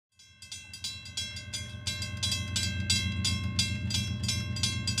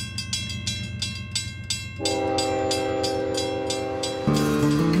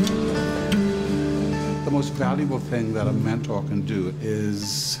valuable thing that a mentor can do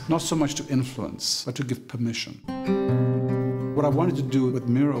is not so much to influence, but to give permission. What I wanted to do with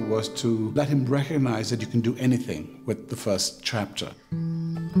Miro was to let him recognize that you can do anything with the first chapter.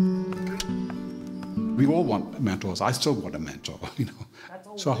 We all want mentors. I still want a mentor, you know.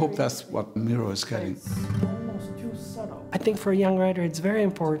 So I hope that's what Miro is getting. I think for a young writer it's very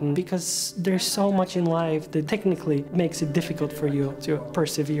important because there's so much in life that technically makes it difficult for you to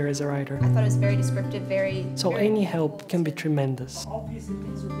persevere as a writer. I thought it was very descriptive, So any help can be tremendous.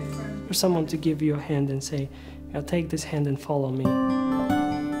 For someone to give you a hand and say, take this hand and follow me.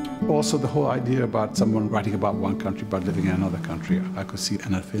 Also, the whole idea about someone writing about one country but living in another country, I could see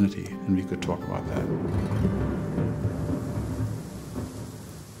an affinity, and we could talk about that.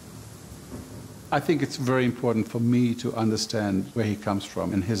 I think it's very important for me to understand where he comes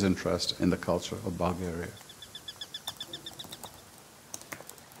from and his interest in the culture of Bulgaria.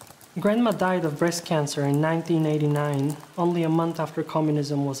 Grandma died of breast cancer in 1989, only a month after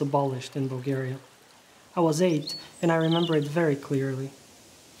communism was abolished in Bulgaria. I was 8, and I remember it very clearly.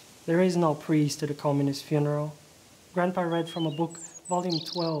 There is no priest at a communist funeral. Grandpa read from a book, volume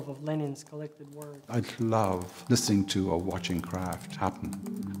 12 of Lenin's collected works. I love listening to or watching craft happen.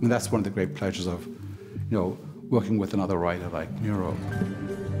 I mean, that's one of the great pleasures of, working with another writer like Miro.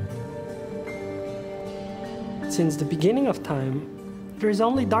 Since the beginning of time, there is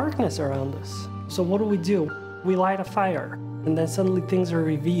only darkness around us. So what do? We light a fire, and then suddenly things are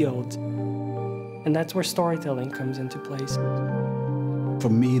revealed. And that's where storytelling comes into place. For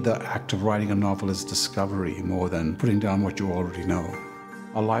me, the act of writing a novel is discovery more than putting down what you already know.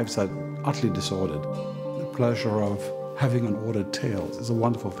 Our lives are utterly disordered. The pleasure of having an ordered tale is a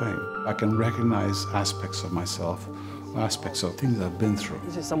wonderful thing. I can recognize aspects of myself, aspects of things I've been through.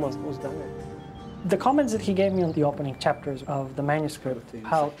 This is someone who's done it. The comments that he gave me on the opening chapters of the manuscript,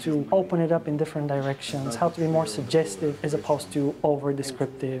 how to open it up in different directions, how to be more suggestive as opposed to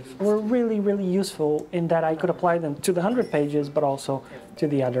over-descriptive, were really, really useful in that I could apply them to the 100 pages, but also to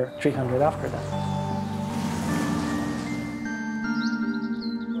the other 300 after that.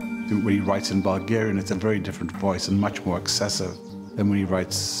 When he writes in Bulgarian, it's a very different voice and much more excessive than when he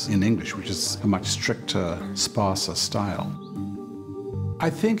writes in English, which is a much stricter, sparser style. I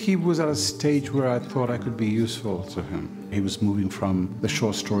think he was at a stage where I thought I could be useful to him. He was moving from the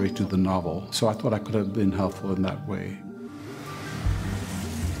short story to the novel, so I thought I could have been helpful in that way.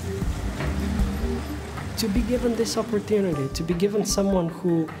 To be given this opportunity, to be given someone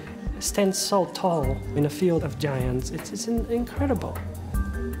who stands so tall in a field of giants, it's incredible.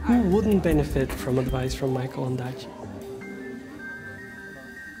 Who wouldn't benefit from advice from Michael Ondaatje?